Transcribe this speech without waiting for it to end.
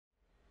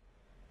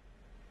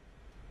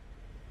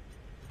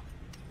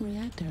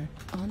Reactor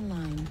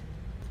online.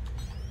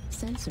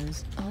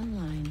 Sensors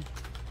online.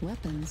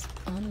 Weapons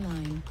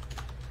online.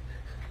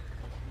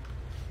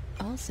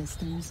 All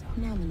systems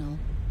nominal.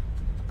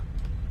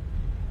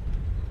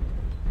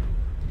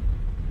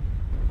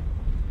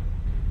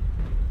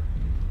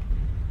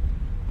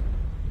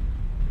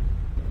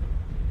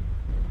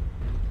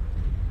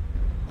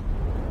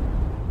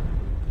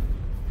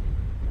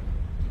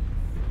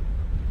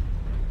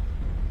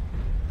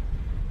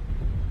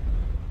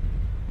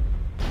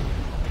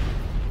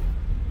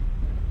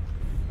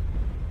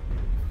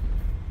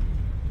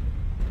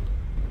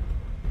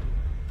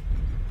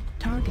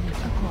 Target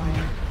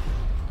acquired.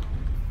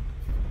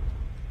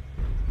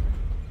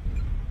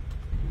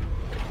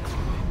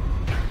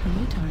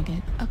 New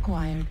target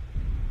acquired.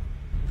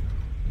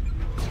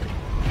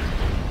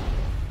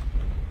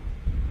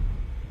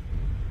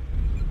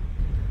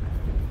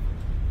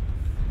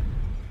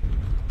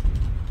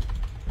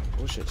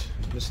 Oh shit,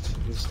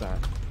 missed that.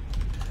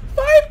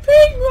 5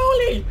 ping,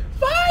 Rolly!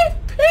 5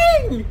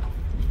 ping!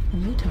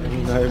 New target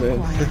No, man.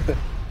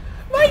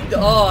 acquired.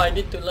 Oh, I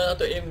need to learn how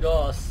to aim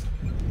gauze.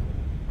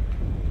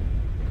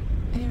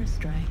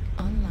 Airstrike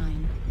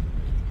online.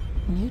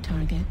 New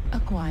target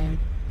acquired.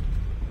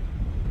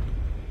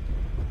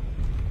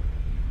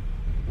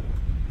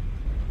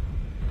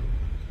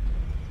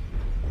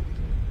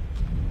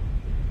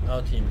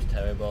 Our team's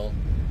terrible.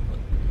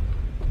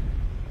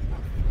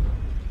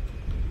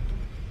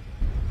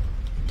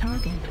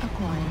 Target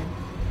acquired.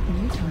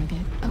 New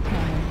target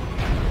acquired.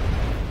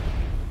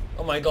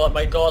 Oh my god,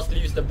 my gauze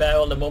leaves the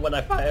barrel the moment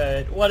I fire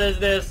it. What is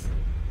this?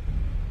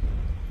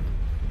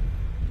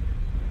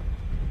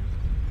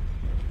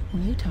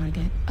 New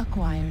target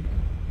acquired.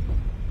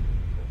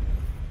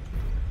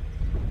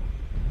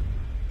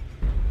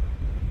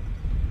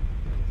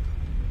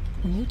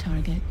 New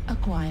target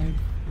acquired.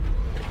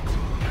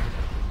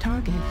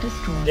 Target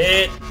destroyed.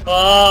 Dead.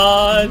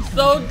 Oh, it's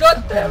so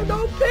good to have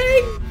no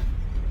ping!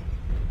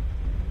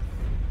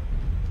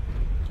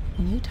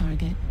 New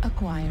target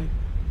acquired.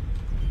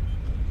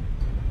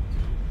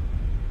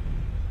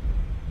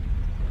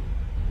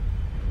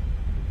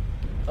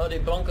 Oh, the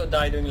Bronco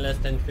died doing less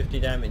than 50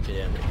 damage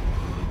again.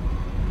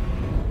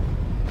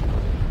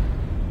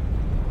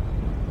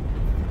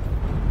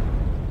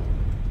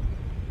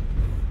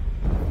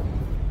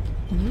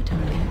 New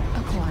target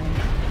acquired.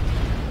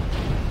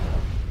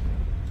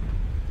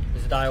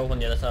 There's a die over on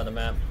the other side of the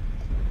map.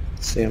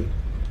 See him.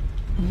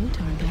 New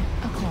target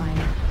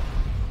acquired.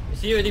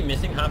 Is he already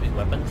missing half his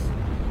weapons?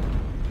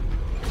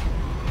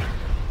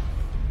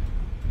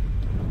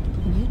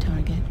 New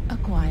target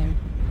acquired.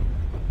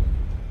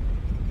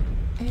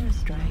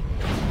 Airstrike.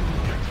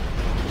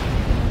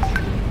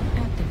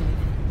 Activated.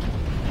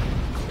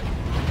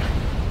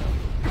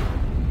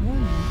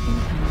 Warning,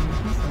 incoming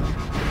missile.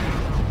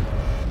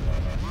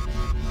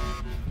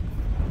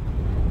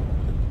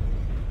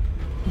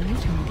 New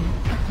target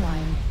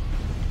acquired.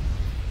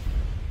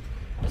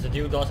 There's a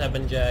dual gauze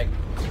happen, Jack.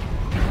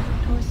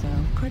 Left torso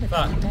critical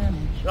Fuck.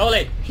 damage.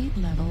 Rolly! Heat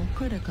level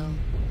critical.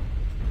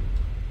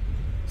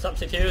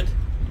 Substitute.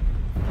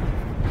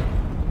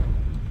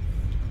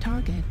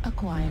 Target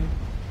acquired.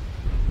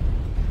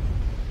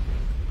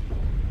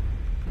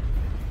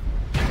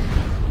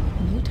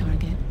 New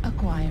target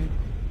acquired.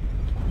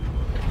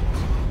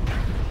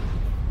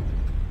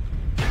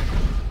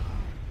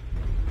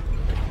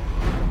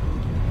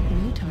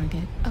 New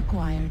target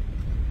acquired.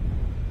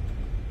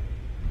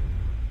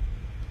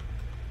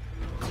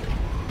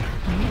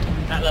 New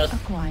target Atlas.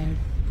 acquired.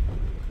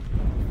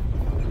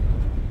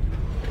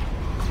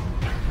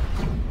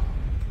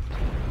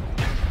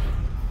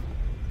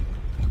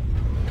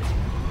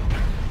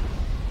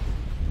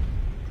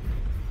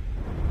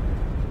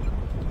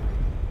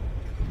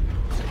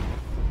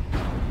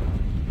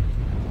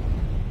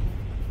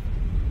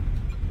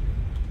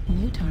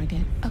 New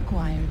target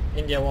acquired.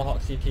 India Warhawk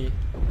CT.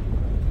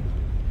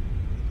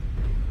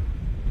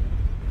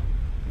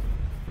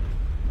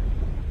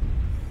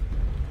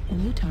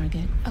 New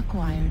target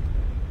acquired.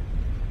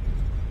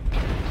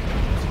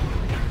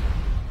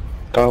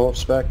 Dial up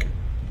spec.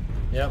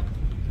 Yep.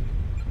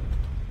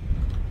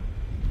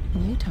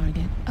 New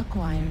target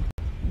acquired.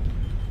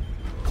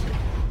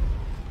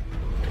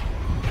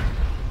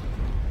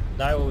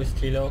 Die with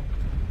Kilo.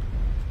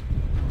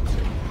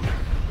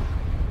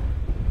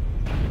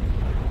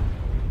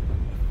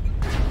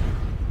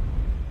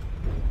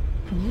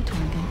 New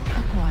target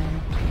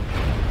acquired.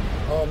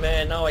 Oh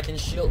man, now I can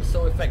shield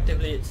so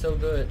effectively, it's so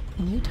good.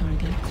 New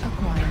target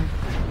acquired.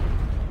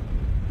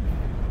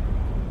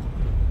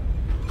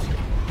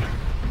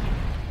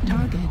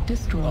 Target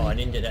destroyed. Oh, I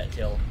didn't get that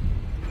kill.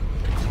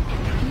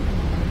 Heat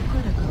level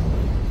critical.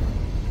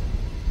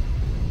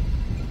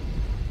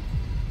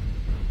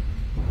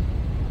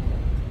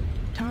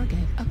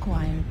 Target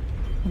acquired.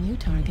 New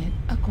target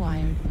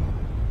acquired.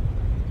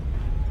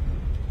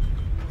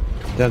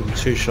 Down to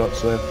 2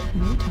 shots left.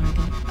 New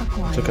target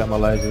acquired. Took out my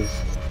lasers.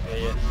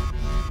 Yeah.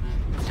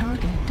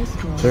 Target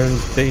destroyed. Turn New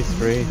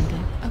D3.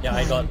 target Yeah,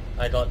 acquired.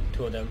 I got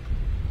 2 of them.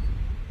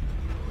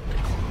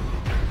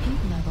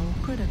 Heat level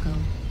critical.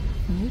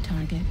 New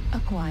target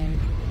acquired.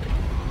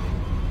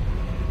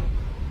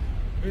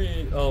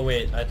 Oh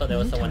wait, I thought there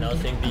was New someone else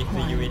saying target B3,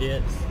 you acquired.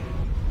 idiots.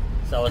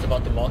 So I was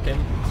about to mock him.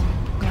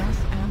 Glass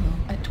ammo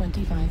at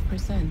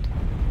 25%.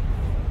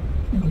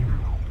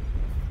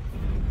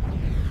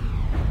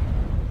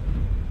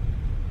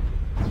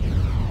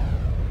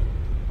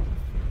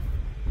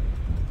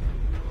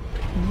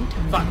 New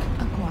target Fuck.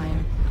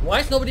 acquired. Why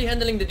is nobody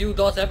handling the dual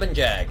DOS Eben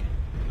Jag?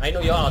 I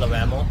know you're out of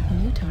ammo.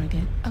 New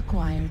target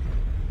acquired.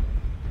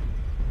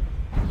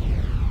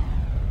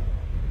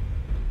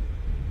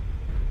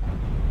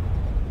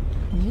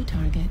 New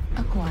target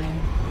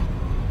acquired.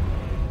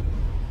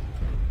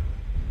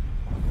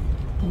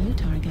 New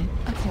target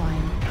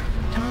acquired.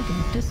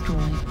 Target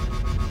destroyed.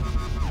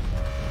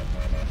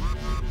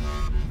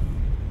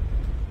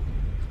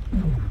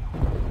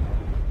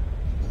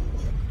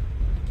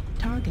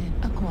 Target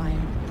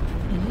acquired.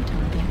 New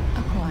target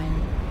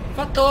acquired.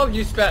 Fuck off,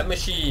 you strap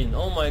machine!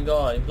 Oh my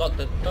god, you blocked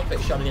the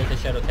perfect shot against the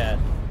Shadow Cat.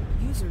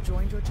 User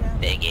joined your channel.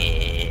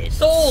 Biggest!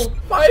 Soul!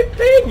 5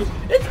 ping!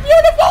 It's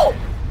beautiful!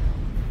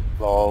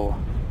 Lol.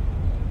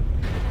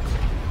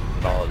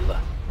 Lol.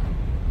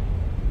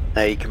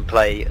 Now you can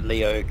play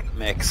Leo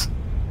Mix.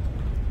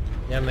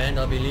 Yeah man,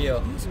 that'll be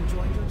Leo. User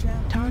joined your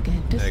channel.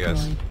 Target There he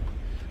goes. destroyed.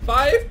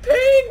 5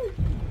 ping!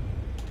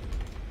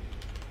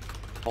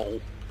 Oh.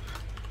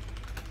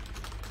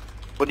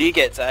 What do you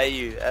get to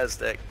AU,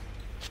 Aztec?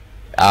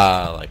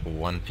 Like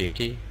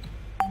 150.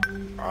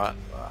 Right.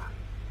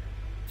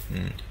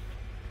 Hmm.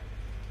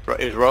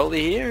 Is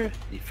Rolly here?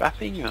 You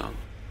fapping or?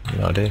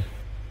 No idea.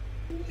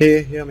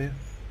 Here, yeah, man.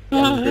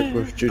 I'm in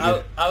group with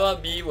Juju. Our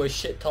B was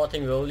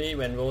shit-talking Rolly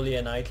when Rolly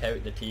and I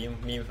carried the team.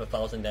 Me with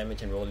 1000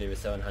 damage and Rolly with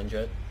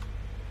 700.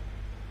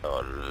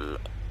 Oh,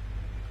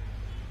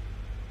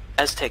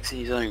 Aztec's in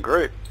his own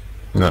group.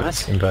 No,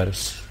 Nice. invite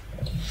us.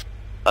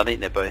 I think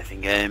they're both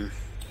in game.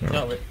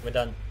 No, we're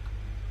done.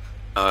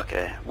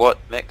 Okay. What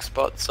mech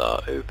spots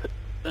are open?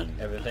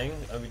 Everything.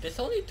 There's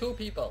only 2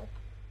 people.